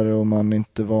spelare och man är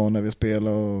inte van vid att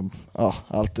spela och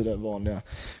allt det där vanliga.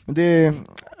 Men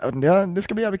det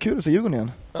ska bli jävligt kul att se Djurgården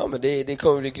igen. Ja, men det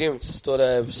kommer bli grymt. Stå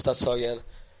där på Stadshagen,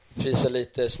 frysa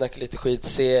lite, snacka lite skit,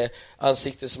 se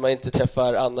ansikten som man inte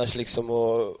träffar annars liksom.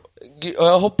 Och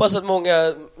jag hoppas att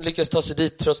många lyckas ta sig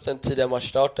dit trots den tidiga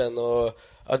matchstarten och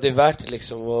det är värt det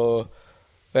liksom. Och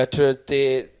jag tror att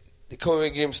det kommer bli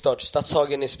en grym start.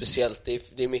 Stadshagen är speciellt,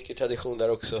 det är mycket tradition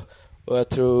där också. Och jag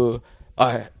tror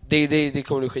det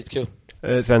kommer bli skitkul.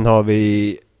 Sen har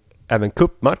vi även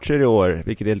cupmatcher i år,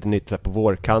 vilket är lite nytt så här på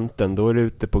vårkanten. Då är det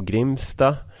ute på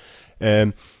Grimsta.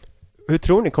 Hur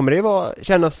tror ni, kommer det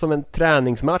kännas som en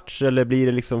träningsmatch eller blir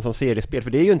det liksom som seriespel?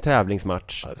 För det är ju en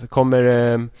tävlingsmatch. Alltså,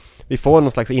 kommer vi få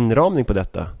någon slags inramning på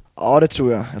detta? Ja, det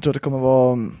tror jag. Jag tror att det kommer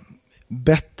vara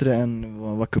bättre än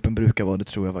vad kuppen brukar vara, det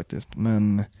tror jag faktiskt.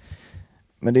 Men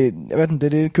jag vet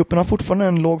inte, kuppen har fortfarande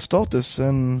en låg status.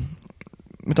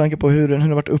 Med tanke på hur den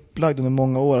har varit upplagd under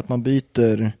många år, att man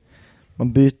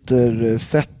byter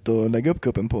sätt att lägga upp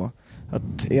kuppen på.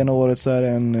 Att ena året så är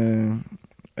det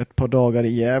ett par dagar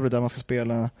i Gävle där man ska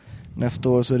spela. Nästa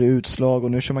år så är det utslag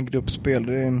och nu kör man gruppspel.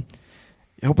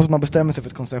 Jag hoppas att man bestämmer sig för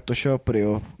ett koncept och kör på det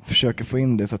och försöker få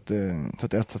in det så att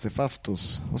det etsar sig fast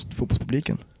hos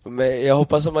fotbollspubliken. Men jag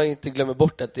hoppas att man inte glömmer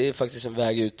bort att det är faktiskt en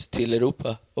väg ut till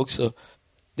Europa också.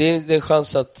 det är en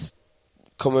chans att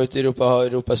komma ut i Europa och ha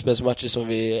Europaspelsmatcher som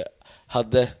vi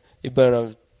hade i början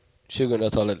av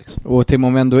 2000-talet liksom. Och Tim,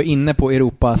 om vi ändå är inne på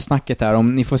Europasnacket här,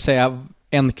 om ni får säga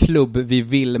en klubb vi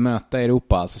vill möta i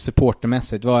Europa, alltså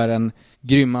supportermässigt, vad är den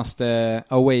grymmaste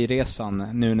away-resan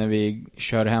nu när vi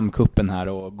kör hem kuppen här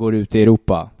och går ut i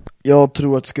Europa? Jag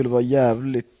tror att det skulle vara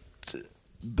jävligt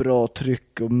bra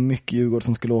tryck och mycket Djurgård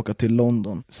som skulle åka till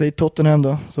London. Säg Tottenham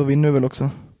då, så vinner du väl också.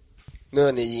 Nu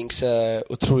har ni jinxat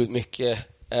otroligt mycket.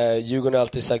 Djurgården har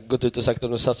alltid gått ut och sagt att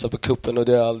de satsar på kuppen och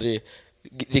det har aldrig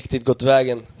riktigt gått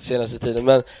vägen senaste tiden.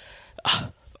 Men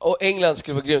och England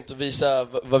skulle vara grymt att visa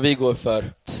vad vi går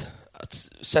för. Att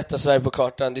sätta Sverige på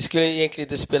kartan. Det skulle egentligen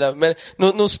inte spela, men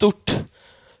något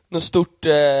stort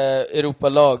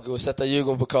Europalag och sätta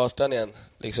Djurgården på kartan igen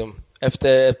liksom,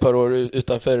 efter ett par år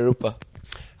utanför Europa.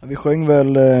 Ja, vi sjöng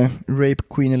väl Rape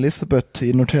Queen Elizabeth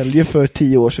i Norrtälje för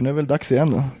 10 år sedan. Det är väl dags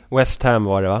igen då. West Ham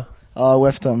var det, va? Ja,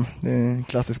 West Ham. Det är en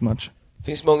klassisk match. Det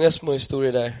finns många små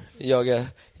historier där.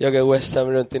 Jaga West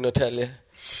Ham runt i Norrtälje.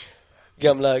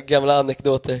 Gamla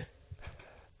anekdoter.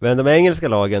 Men de engelska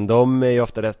lagen, de är ju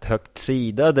ofta rätt högt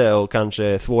sidade och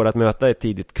kanske svåra att möta i ett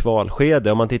tidigt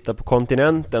kvalskede. Om man tittar på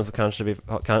kontinenten så kanske vi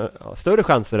kan ha större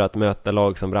chanser att möta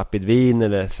lag som Rapid Wien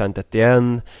eller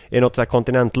Saint-Étienne. Är det något så här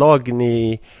kontinentlag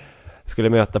ni skulle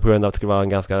möta på grund av att det skulle vara en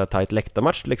ganska tajt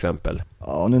läktarmatch till exempel?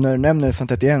 Ja, nu när du nämner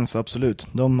Saint-Étienne så absolut.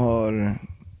 De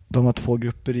har 2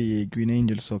 grupper i Green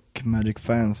Angels och Magic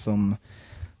Fans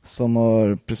som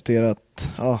har presterat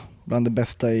bland det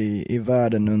bästa i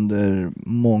världen under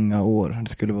många år. Det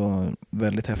skulle vara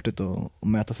väldigt häftigt att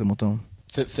mäta sig mot dem.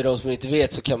 För de som inte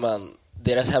vet så kan man,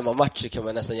 deras hemmamatcher kan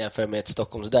man nästan jämföra med ett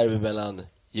Stockholmsderby mellan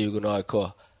Djurgården och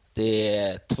AIK. Det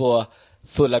är 2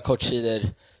 fulla kortsidor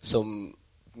som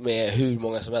med hur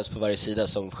många som helst på varje sida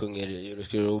som sjunger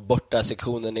Euroskur, och borta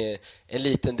sektionen är en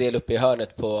liten del uppe i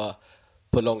hörnet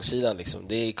på långsidan liksom.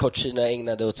 Det är kortsidorna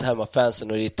ägnade åt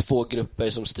hemmafansen och det är 2 grupper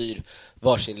som styr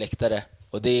varsin läktare.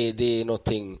 Och det är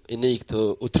någonting unikt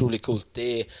och otroligt coolt.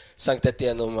 Det är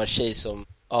Saint-Étienne och Marseille som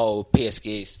och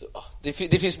PSG.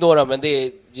 Det finns några, men det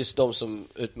är just de som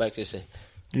utmärker sig.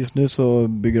 Just nu så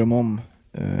bygger de om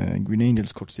Green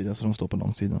Angels kortsida så de står på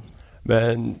långsidan.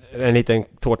 Men en liten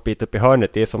tårtbit upp i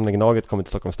hörnet, det är som när Gnaget kommer till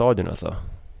Stockholms stadion alltså.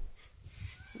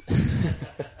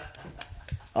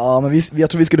 Ja, men jag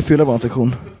tror vi skulle fylla vår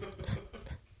sektion.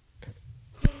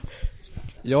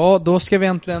 Ja, då ska vi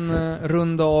egentligen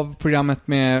runda av programmet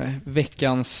med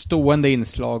veckans stående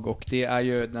inslag, och det är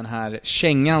ju den här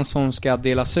kängan som ska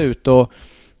delas ut, och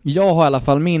jag har i alla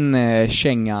fall min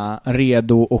känga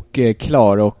redo och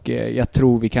klar, och jag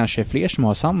tror vi kanske är fler som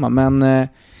har samma, men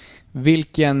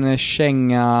vilken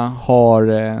känga har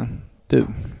du?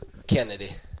 Kennedy.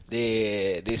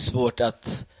 Det är svårt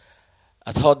att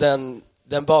ha den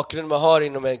bakgrund man har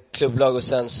inom en klubblag och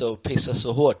sen så pissa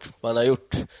så hårt man har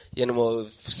gjort genom att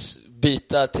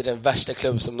byta till den värsta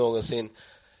klubb som någonsin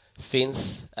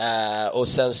finns, och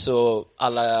sen så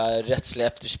alla rättsliga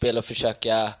efterspel och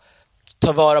försöka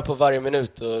ta vara på varje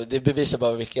minut, och det bevisar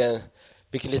bara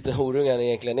vilken liten horunga han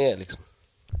egentligen är liksom.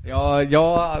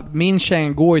 Ja, min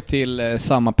känga går ju till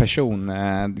samma person,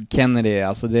 Kennedy.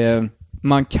 Alltså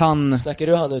man kan... Snackar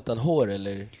du han utan hår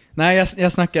eller? Nej,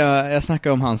 jag snackar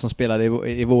om han som spelade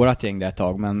i vårat gäng där ett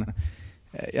tag, men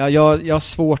jag har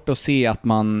svårt att se att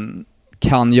man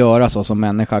kan göra så som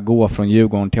människa, gå från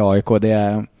Djurgården till AIK.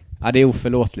 Det är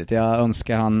oförlåtligt. Jag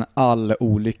önskar han all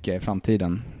olycka i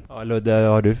framtiden. Ja, Ludde,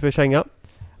 vad har du för känga?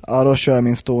 Ja, då kör jag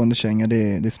min stående känga,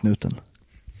 det är snuten.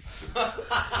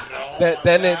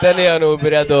 Den är jag nog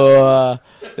beredd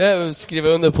att skriva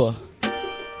under på.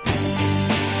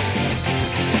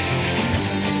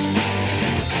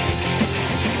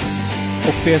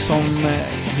 Och för er som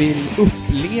vill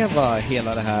uppleva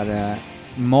hela det här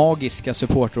magiska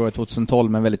supportåret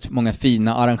 2012 med väldigt många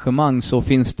fina arrangemang, så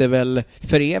finns det väl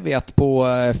förevigat på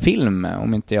film,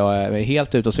 om inte jag är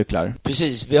helt ute och cyklar.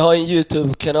 Precis, vi har en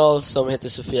YouTube-kanal som heter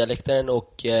Sofia Läktaren,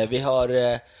 och vi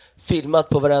har filmat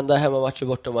på varenda hemmamatch och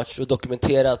bortamatch och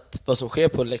dokumenterat vad som sker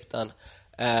på läktaren.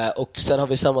 Och sen har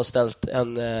vi sammanställt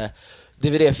en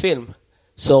DVD-film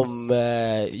som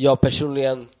jag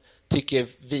personligen tycker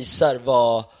visar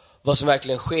vad som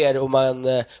verkligen sker, och man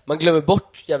glömmer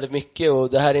bort jävligt mycket, och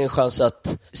det här är en chans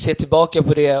att se tillbaka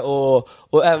på det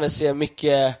och även se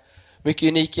mycket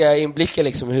unika inblickar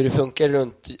liksom, hur det funkar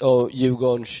runt och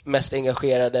Djurgårdens mest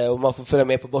engagerade, och man får följa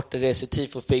med på bortaresor,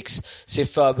 tifofix, se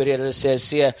förberedelser,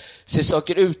 se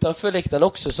saker utanför läktaren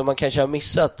också som man kanske har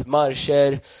missat,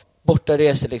 marscher,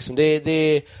 bortaresor liksom.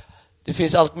 Det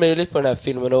finns allt möjligt på den här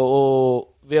filmen, och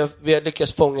vi har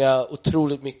lyckats fånga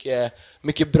otroligt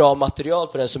mycket bra material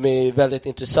på den som är väldigt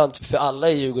intressant för alla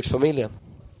i Djurgårdsfamiljen.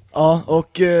 Ja,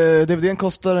 och DVDn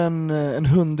kostar en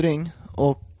 100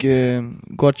 och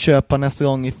går att köpa nästa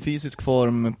gång i fysisk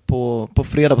form på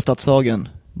fredag på Stadshagen,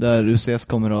 där UCS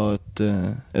kommer att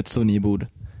ha ett souvenirbord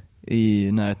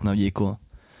i närheten av JK.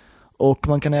 Och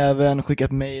man kan även skicka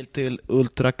ett mail till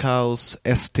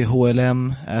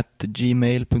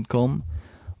ultrakaos@gmail.com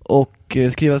och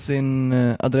skriva sin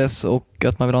adress och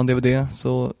att man vill ha en DVD,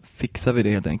 så fixar vi det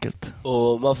helt enkelt.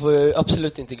 Och man får ju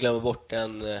absolut inte glömma bort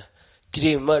den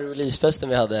grymma releasefesten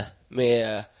vi hade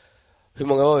med, hur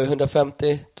många var vi?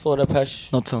 150-200 pers?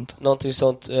 Någonting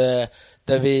sånt.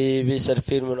 Där vi visade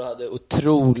filmen och hade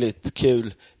otroligt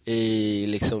kul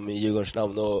i Djurgårdens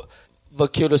namn. Och var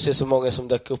kul att se så många som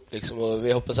dök upp liksom. Och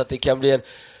vi hoppas att det kan bli en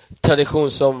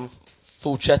tradition som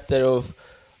fortsätter, och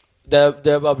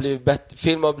det har bara blivit bättre.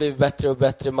 Film har blivit bättre och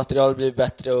bättre, material har blivit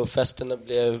bättre och festen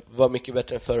var mycket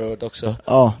bättre än förra året också.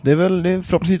 Ja, det är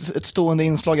förhoppningsvis ett stående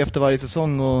inslag efter varje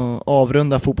säsong och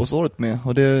avrunda fotbollsåret med.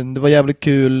 Och det var jävligt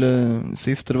kul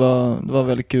sist, och det var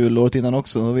väldigt kul året innan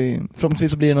också. Och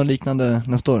förhoppningsvis så blir det något liknande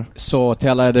nästa år. Så till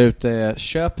alla där ute,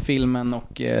 köp filmen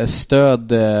och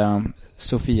stöd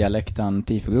Sofia-läktaren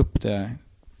TIFO-grupp.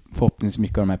 Förhoppningsvis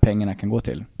mycket av de här pengarna kan gå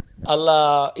till.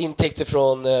 Alla intäkter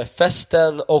från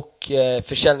festen och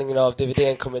försäljningen av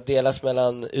DVDn kommer delas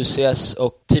mellan UCS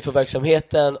och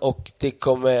TIFO-verksamheten, och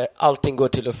allting går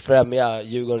till att främja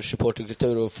Djurgårdens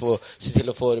supporterkultur och se till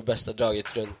att få det bästa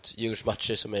draget runt Djurgårdens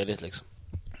matcher som möjligt liksom.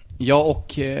 Ja,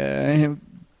 och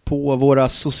på våra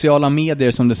sociala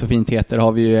medier, som det så fint heter,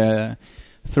 har vi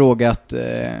frågat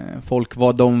folk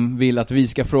vad de vill att vi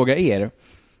ska fråga er.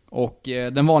 Och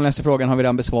den vanligaste frågan har vi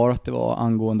redan besvarat, det var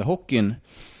angående hockeyn.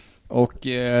 Och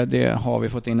det har vi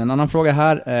fått in en annan fråga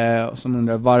här som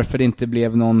undrar varför det inte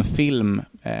blev någon film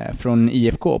från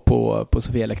IFK på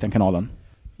Sofia-läktaren-kanalen.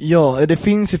 Ja, det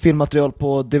finns ju filmmaterial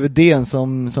på DVDn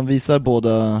som visar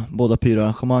båda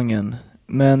pyroarrangemangen.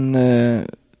 Men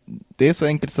det är så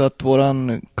enkelt så att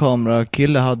våran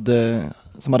kamerakille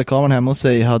som hade kameran hemma hos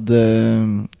sig hade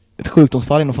ett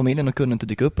sjukdomsfall inom familjen och kunde inte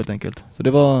dyka upp helt enkelt. Så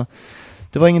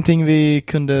det var ingenting vi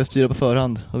kunde styra på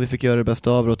förhand, och vi fick göra det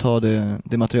bästa av det och ta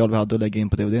det material vi hade och lägga in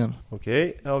på DVDn.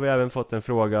 Okej, har vi även fått en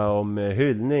fråga om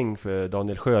hyllning för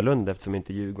Daniel Sjölund, eftersom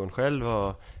inte Djurgården själv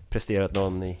har presterat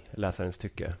någon i läsarens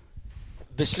tycke.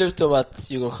 Beslut om att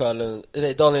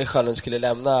Daniel Sjölund skulle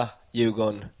lämna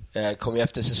Djurgården kom ju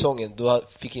efter säsongen. Då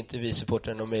fick inte vi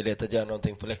supportrar någon möjlighet att göra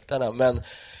någonting på läktarna. Men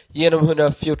genom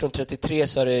 114.33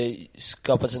 så har det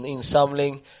skapats en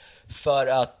insamling för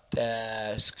att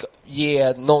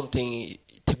ge någonting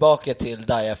tillbaka till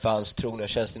Daja för hans trogna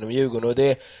tjänst inom Djurgården. Och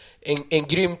det är en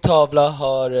grym tavla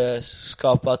har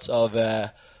skapats av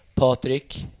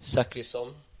Patrik Zachrisson,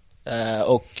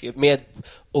 och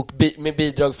med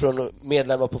bidrag från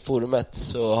medlemmar på forumet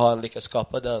så har han lyckats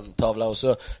skapa den tavlan. Och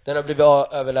så den har blivit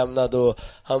överlämnad, och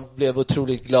han blev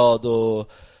otroligt glad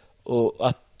och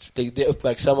att det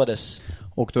uppmärksammades.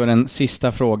 Och då är den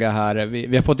sista fråga här.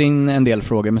 Vi har fått in en del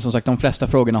frågor, men som sagt de flesta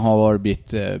frågorna har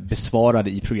blivit besvarade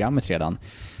i programmet redan.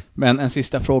 Men en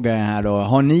sista fråga är här då.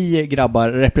 Har ni grabbar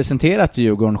representerat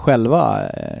Djurgården själva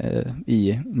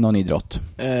i någon idrott?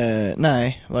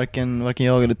 Nej, varken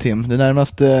jag eller Tim. Det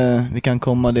närmaste vi kan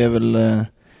komma, det är väl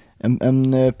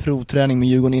en provträning med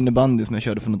Djurgården innebandy som jag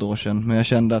körde för något år sedan. Men jag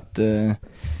kände att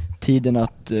tiden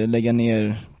att lägga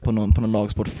ner på någon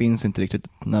lagsport finns inte riktigt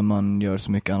när man gör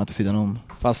så mycket annat vid sidan om.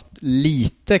 Fast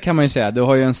lite kan man ju säga. Du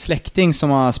har ju en släkting som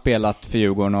har spelat för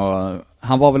Djurgården, och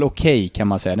han var väl okej, kan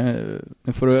man säga. Nu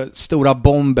får du stora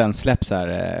bomben släpps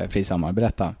här, Frisammar.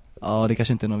 Berätta. Ja, det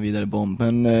kanske inte är någon vidare bomb,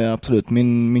 men absolut.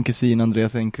 Min kusin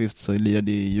Andreas Enqvist så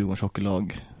lirade i Djurgårdens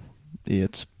hockeylag i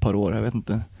ett par år. Jag vet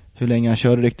inte hur länge han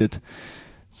körde riktigt.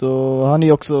 Så han är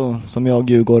ju också, som jag,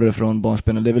 djurgårdare från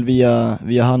barnsben. Det är väl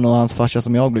via han och hans farsa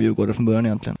som jag blev djurgårdare från början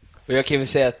egentligen. Och jag kan väl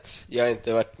säga att jag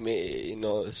inte varit med i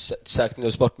sökt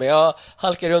någon sport, men jag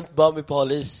halkar runt Bambi på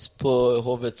halis på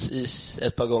Hovets is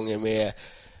ett par gånger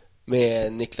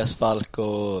med Niklas Falk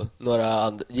och några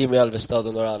andra, Jimmy Alvestad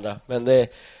och några andra. Men det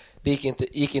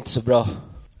gick inte så bra.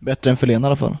 Bättre än för Lena i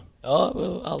alla fall. Ja,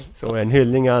 allt. Så en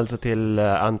hyllning alltså till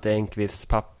Ante Enqvists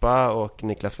pappa och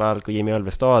Niklas Falk och Jimmy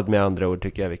Alvestad, med andra ord,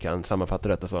 tycker jag vi kan sammanfatta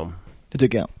detta som. Det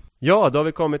tycker jag. Ja, då har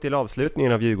vi kommit till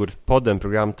avslutningen av Djurgårdspodden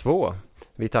program 2.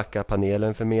 Vi tackar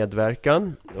panelen för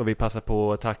medverkan, och vi passar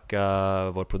på att tacka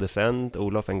vår producent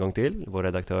Olof en gång till, vår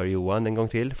redaktör Johan en gång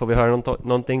till. Får vi höra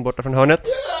någonting borta från hörnet?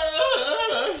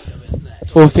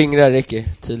 2 fingrar räcker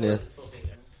tydligen.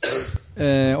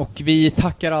 Och vi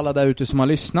tackar alla där ute som har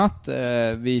lyssnat.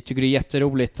 Vi tycker det är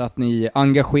jätteroligt att ni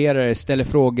engagerar er, ställer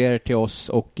frågor till oss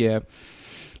och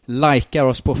likar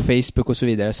oss på Facebook och så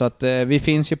vidare. Så att vi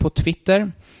finns ju på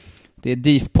Twitter. Det är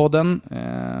DIFpodden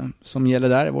som gäller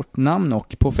där, vårt namn.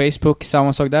 Och på Facebook,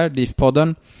 samma sak där,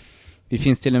 DIFpodden. Vi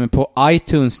finns till och med på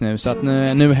iTunes nu, så att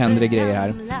nu händer det grejer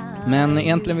här. Men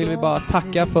egentligen vill vi bara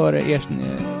tacka för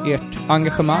ert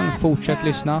engagemang. Fortsätt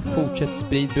lyssna, fortsätt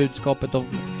sprid budskapet om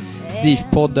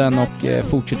DIFpodden och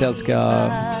fortsätt älska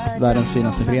världens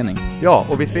finaste förening. Ja,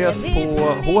 och vi ses på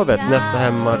Hovet nästa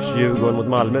hemmatch, Djurgården mot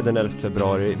Malmö den 11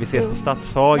 februari. Vi ses på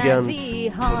Stadshagen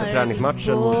på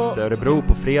träningsmatchen mot Örebro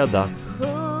på fredag.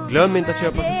 Glöm inte att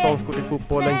köpa säsongskort i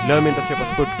fotbollen. Glöm inte att köpa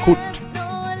spurtkort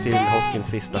till hockeyns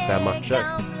sista 5 matcher.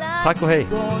 Tack och hej!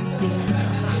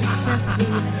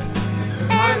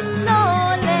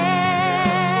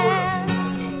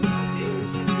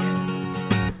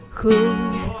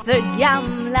 Sjung för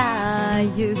gamla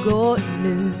Djurgården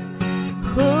nu.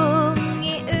 Sjung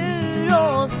i ur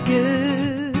och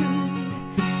skur.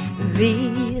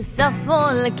 Visa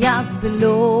folk att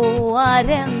blåa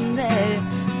ränder,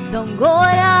 de går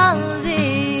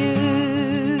aldrig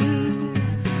ur.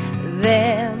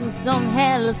 Vem som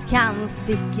helst kan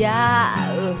sticka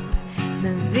upp,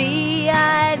 men vi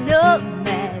är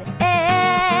nummer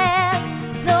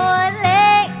 1. Så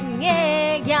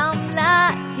länge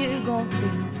gamla Djurgården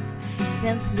finns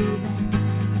känns livet